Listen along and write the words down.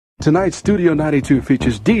Tonight's Studio 92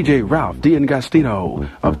 features DJ Ralphie Dee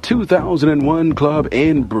of 2001 Club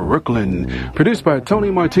in Brooklyn. Produced by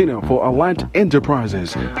Tony Martino for Alliant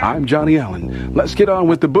Enterprises. I'm Johnny Allen. Let's get on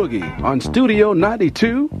with the boogie on Studio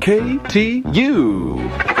 92 KTU.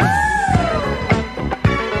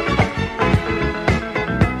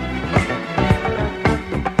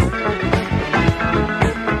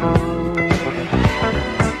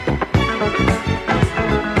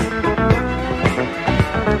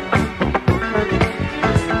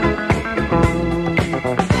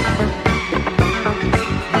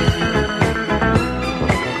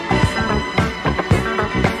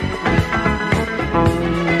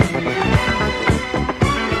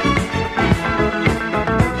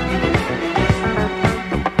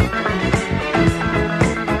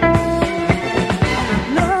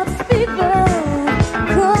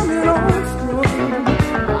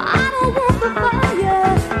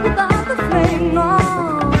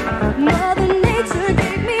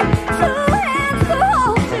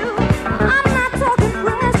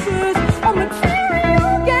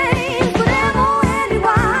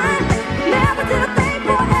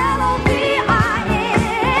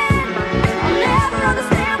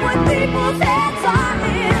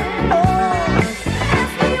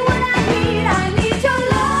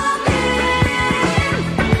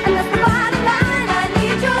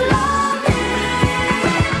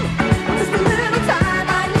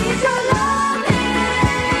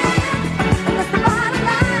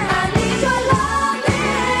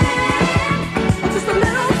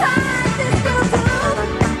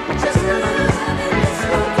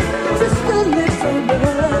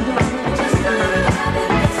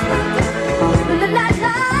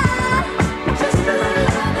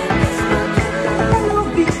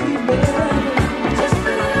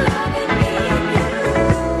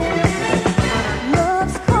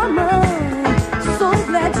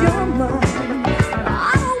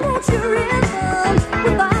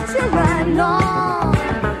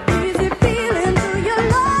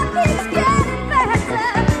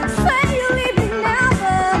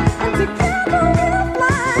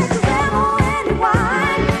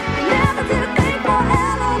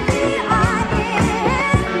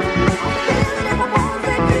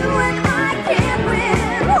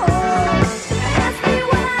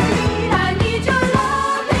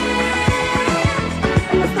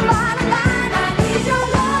 Bottom line.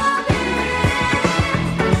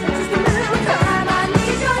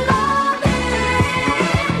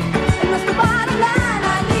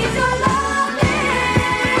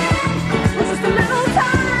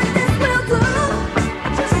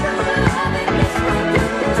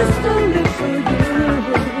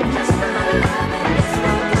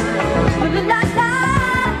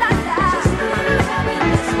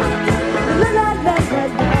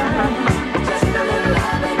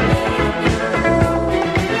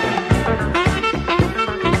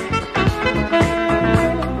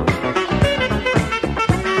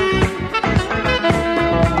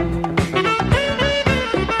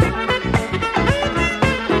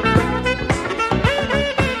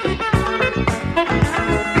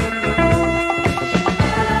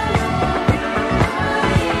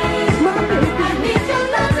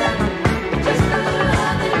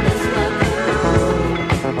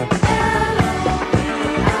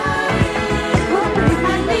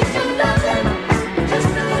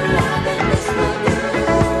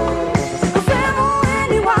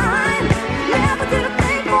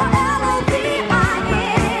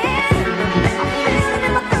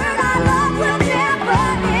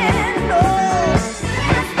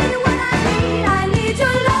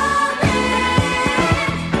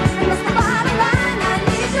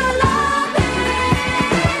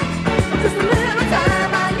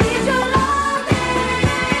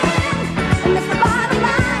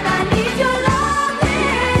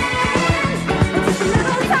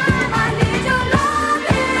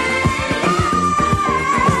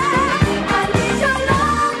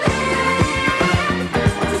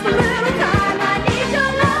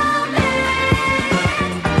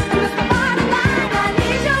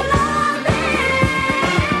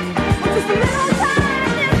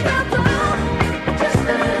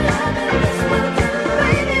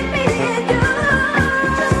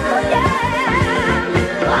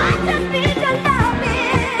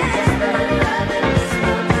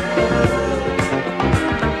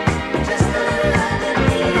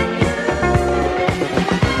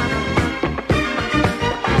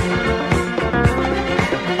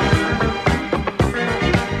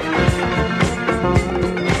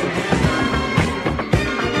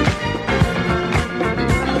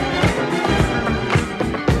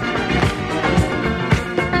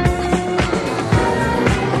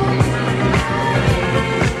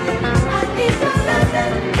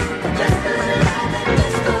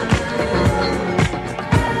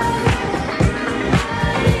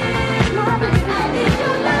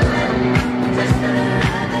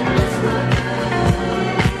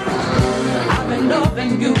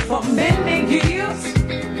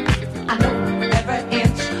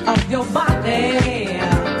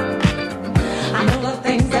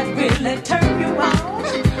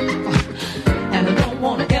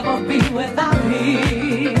 I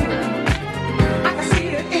can see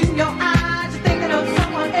it in your eyes, you're thinking of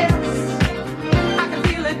someone else. I can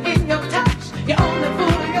feel it in your touch, you're only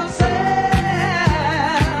fooling yourself.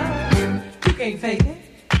 You can't fake it.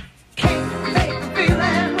 Can't fake the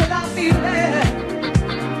feeling without feeling.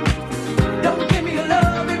 Don't give me your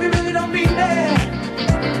love if you really don't mean it.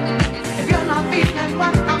 If you're not feeling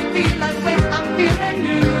what I'm feeling when I'm feeling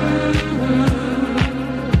you,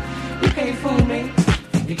 you can't fool me.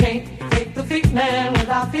 You can't fake the feeling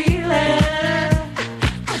without feeling.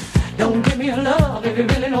 Don't give me your love if you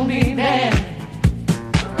really don't mean it.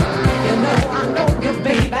 You know I know you,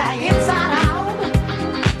 baby, inside out.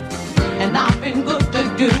 And I've been good to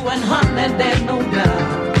you, and honey, there's no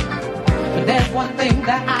doubt. But there's one thing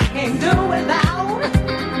that I can't do without,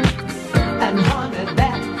 and honey,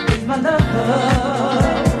 that is my love.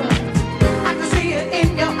 I can see it in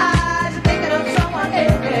your eyes, you're thinking of someone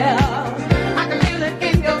else. I can feel it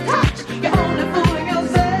in your touch, you're only fooling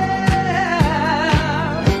yourself.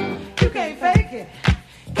 You can't fake it,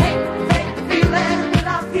 can't fake the feeling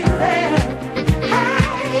without feeling.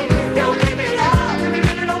 Hey, don't give me love if you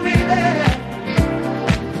really don't mean it.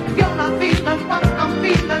 You're not feeling what I'm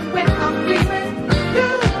feeling when I'm feeling you.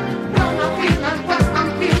 You're not feeling what I'm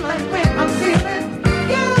feeling when I'm feeling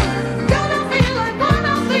you. You're not feeling what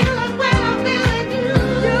I'm feeling when I'm feeling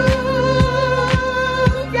you.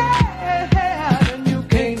 Yeah, and you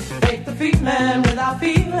can't fake the feeling without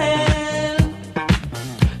feeling.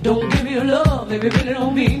 Don't give me your love if you really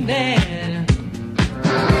don't mean it.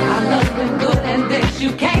 Our love's been good and this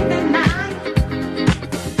you can't deny.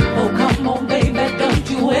 Oh, come on, baby, don't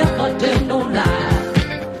you ever tell no lie.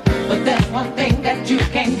 But there's one thing that you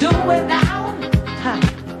can't do without,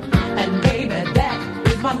 and baby, that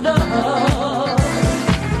is my love.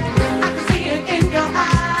 I can see it in your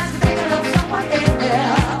eyes, thinking of someone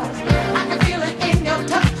else. I can feel it in your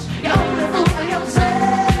touch, you're only fooling yourself.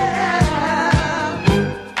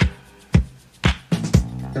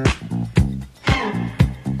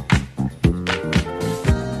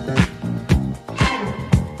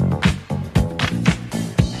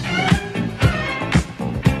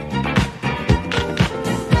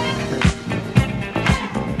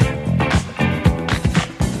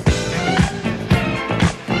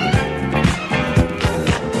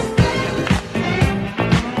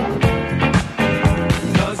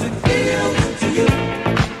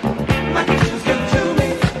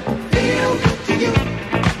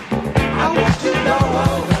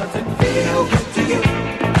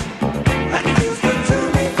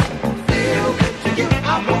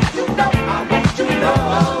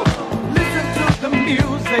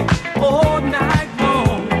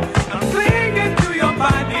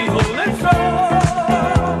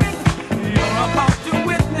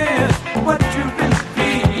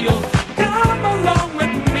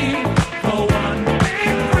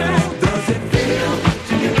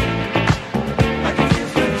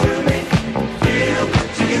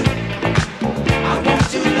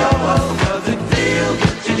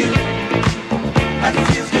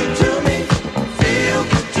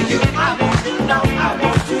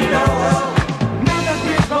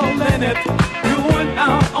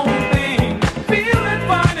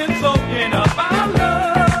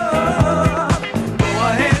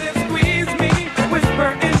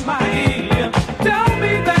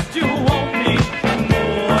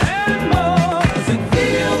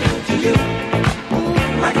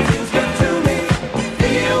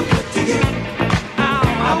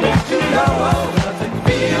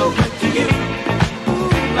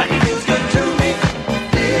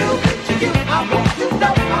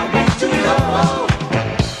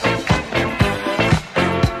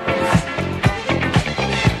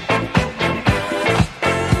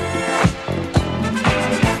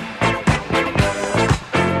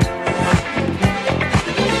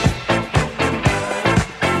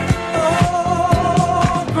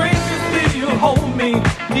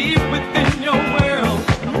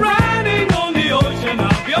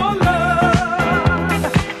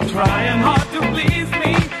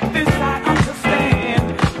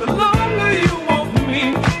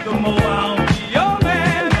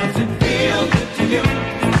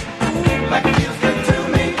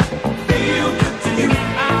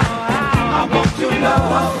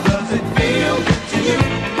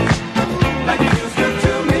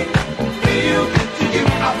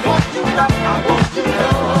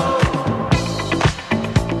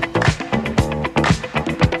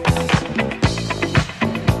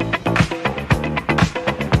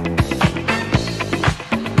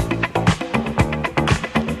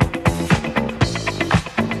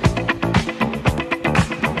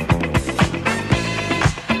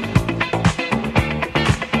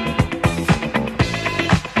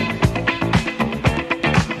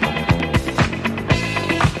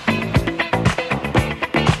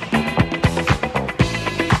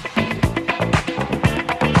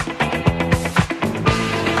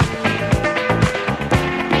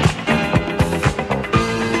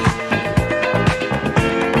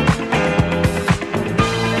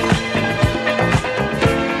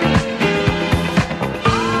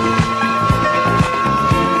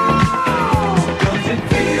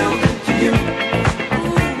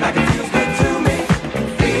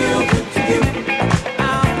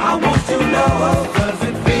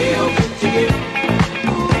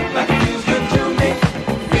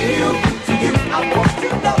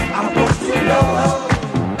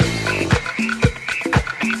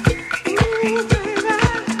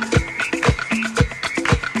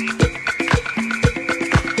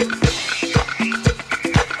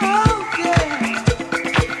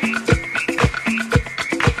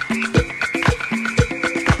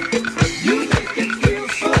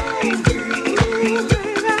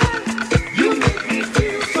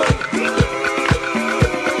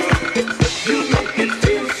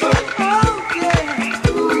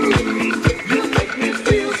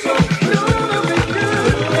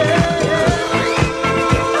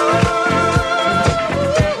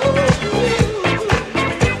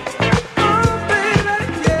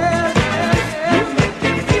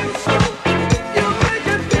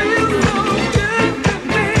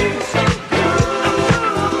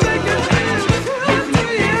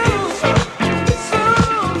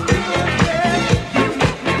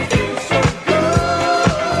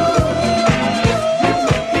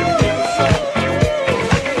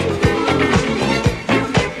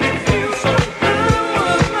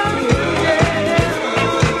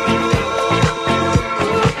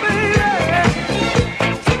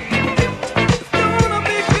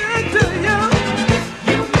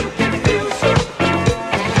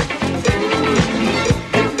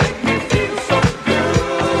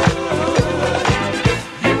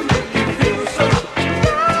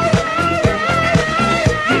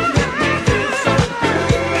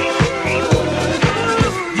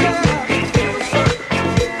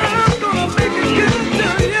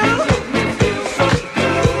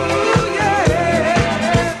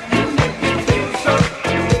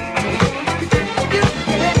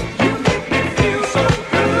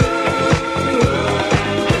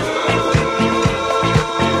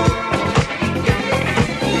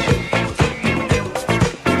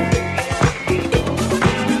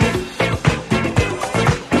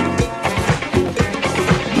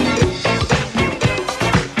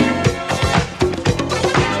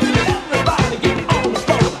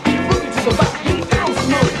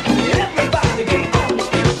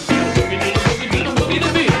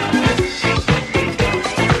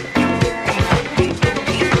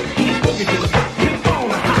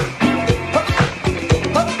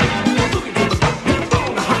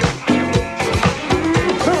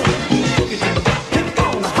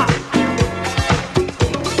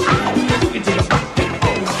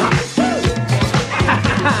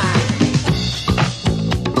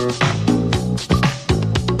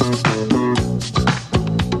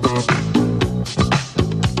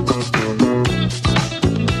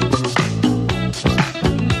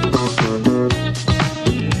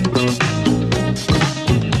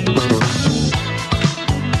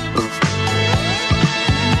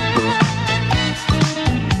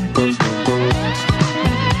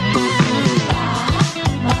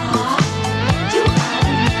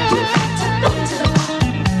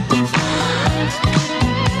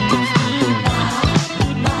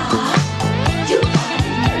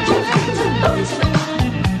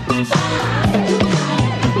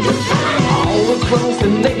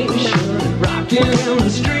 in the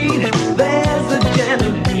street. There's a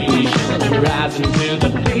generation rising to the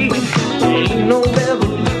beat. Ain't no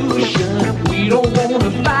revolution, we don't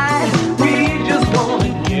wanna fight. We just wanna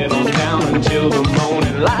get on down until the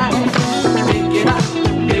morning light.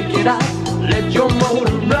 Pick it up, let your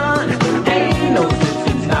motor run. Ain't no sense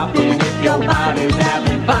in stopping if your body's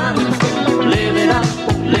having fun. Live it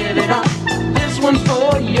up, this one's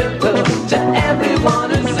for you. To everyone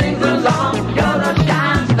who sings along, you're the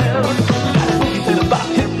kind of boogie to the bop,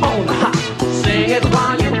 hip on the hop. Sing it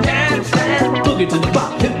while you're dancing. Boogie to the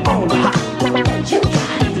bop, hip on the hop.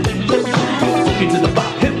 Boogie to the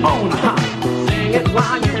bop, hip on the hop. Sing it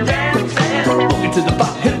while you're dancing. Boogie to the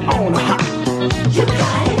bop, hip on the hop. You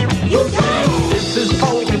got it. This is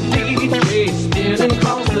for your DJ, steering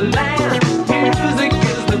across the land. Music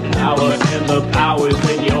is the power, and the power's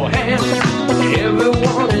in your hands.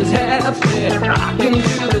 Everyone is happy, rocking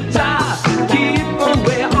to the top. Keep on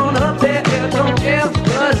way on up there, don't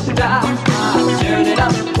ever stop. Turn it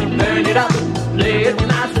up, burn it up, play it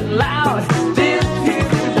nice and loud. This here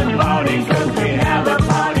is a party, 'cause we have a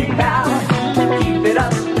party house. Keep it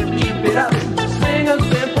up, sing a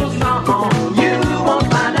simple song. You won't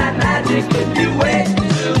find that magic if you wait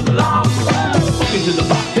too long. Boogie to the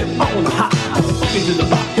bop, hip on the hop. Boogie to the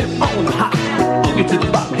bop, hip on the hop. Boogie to the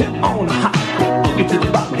bop, hip on the hop. Boogie to the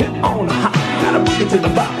bop, hip on the hop. Gotta boogie to the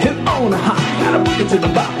bop, hip on the hop. Gotta boogie to the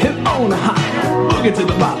bop, hip on the hop. Boogie to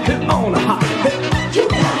the bop, hip on the hop. You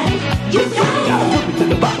got it. Gotta boogie to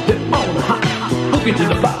the bop, hip on the hop. Boogie to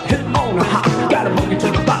the bop, hip on the hop. Gotta boogie to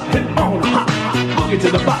the bop, hip on the hop. Boogie to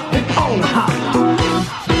the bop, hip on the hop.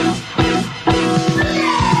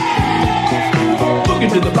 Boogie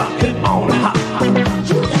to the bop, hip on the hop.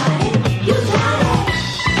 You got it.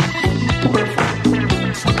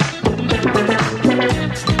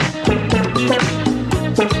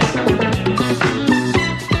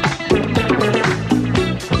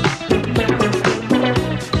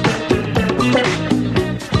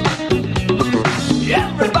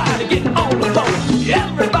 Everybody get on the floor.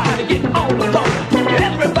 Everybody get on the floor.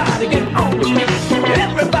 Everybody get on the feet.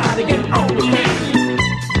 Everybody get on the feet.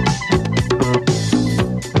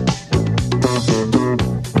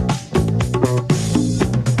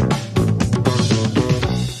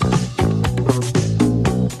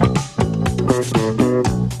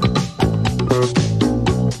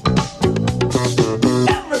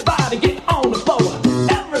 Everybody get on the floor.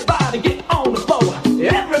 Everybody get on the floor.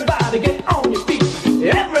 Everybody get on your feet.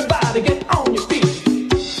 Everybody get on your feet.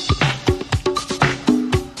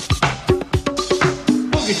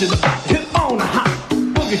 Boogie to the bop, hip on the hop.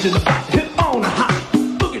 Boogie to the bop, hip on the hop.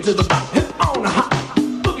 Boogie to the bop, hip on the hop.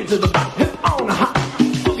 Boogie to the bop, hip on the hop.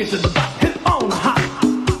 Boogie to the bop, hip on the hop.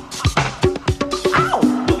 Ow!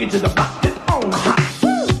 Boogie to the bop, hip on the hop.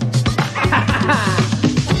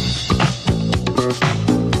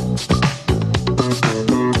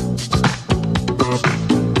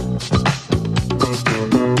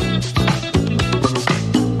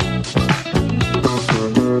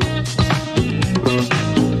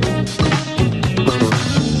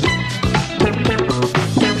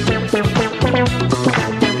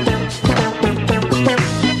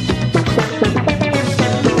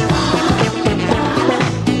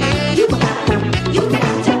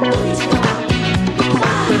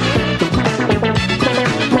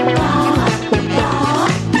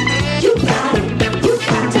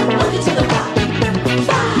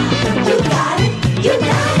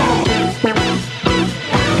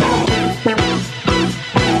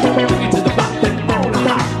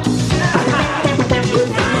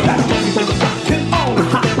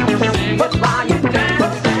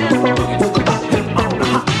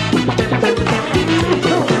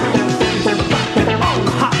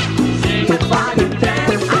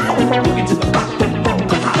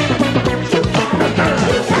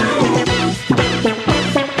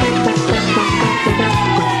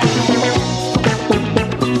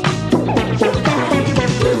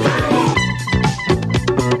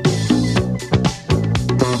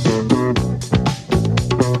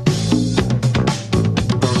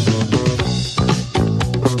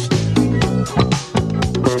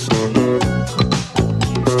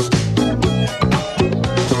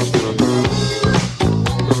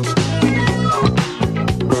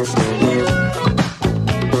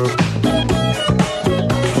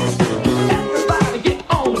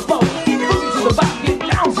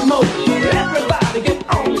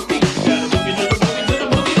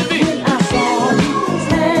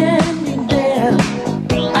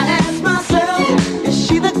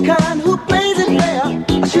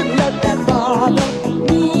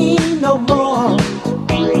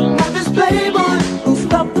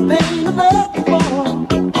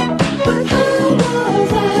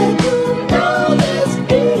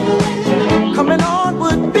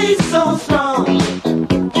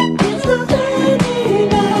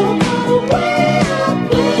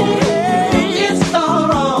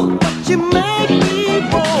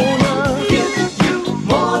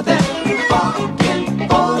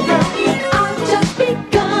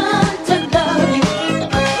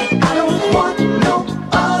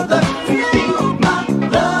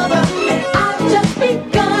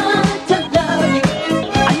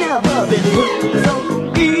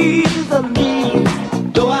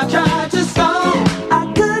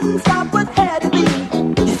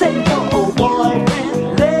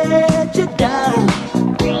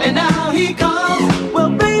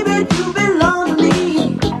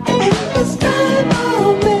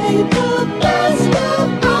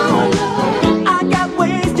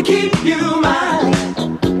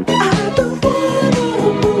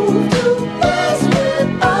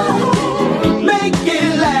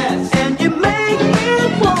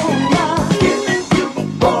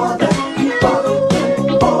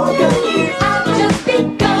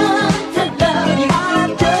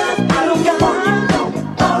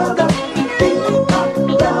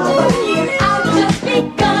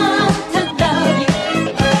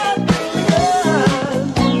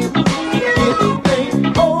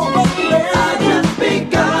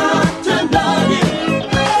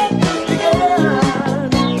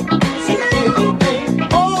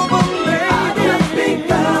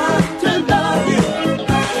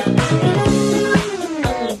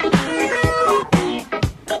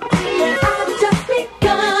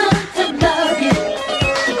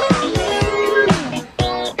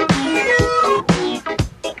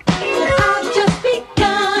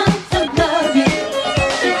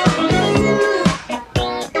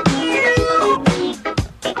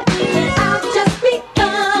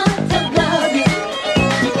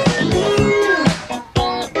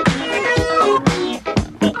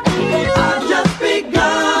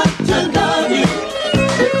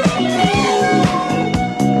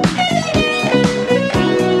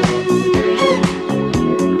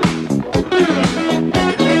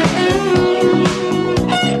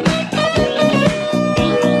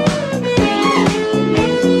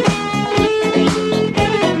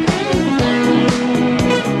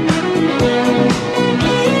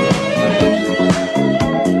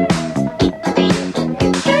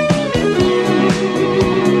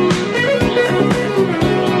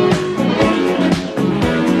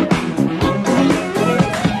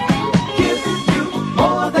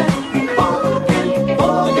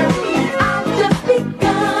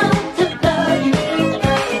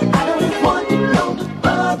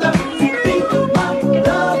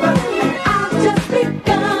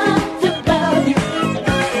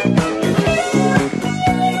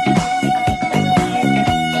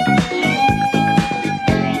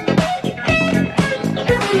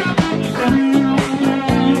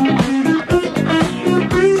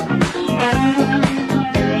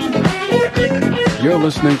 You're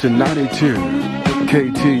listening to 92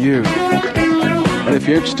 KTU. And if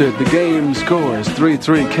you're interested, the game scores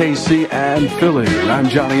 3-3 KC and Philly. I'm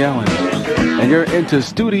Johnny Allen. And you're into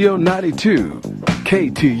Studio 92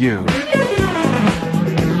 KTU.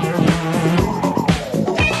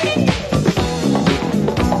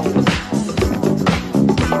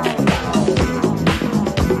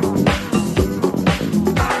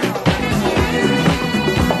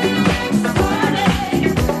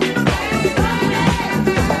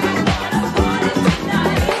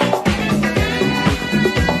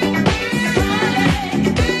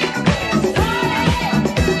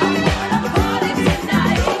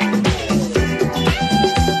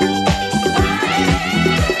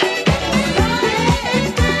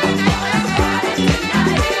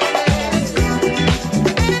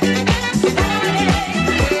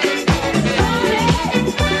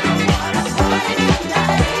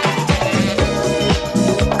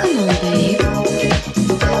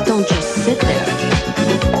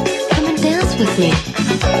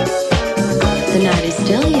 The night is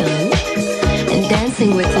still young, and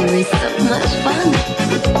dancing with you is so much fun,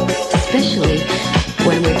 especially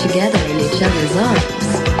when we're together in each other's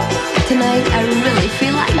arms. Tonight, I really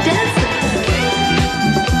feel like dancing.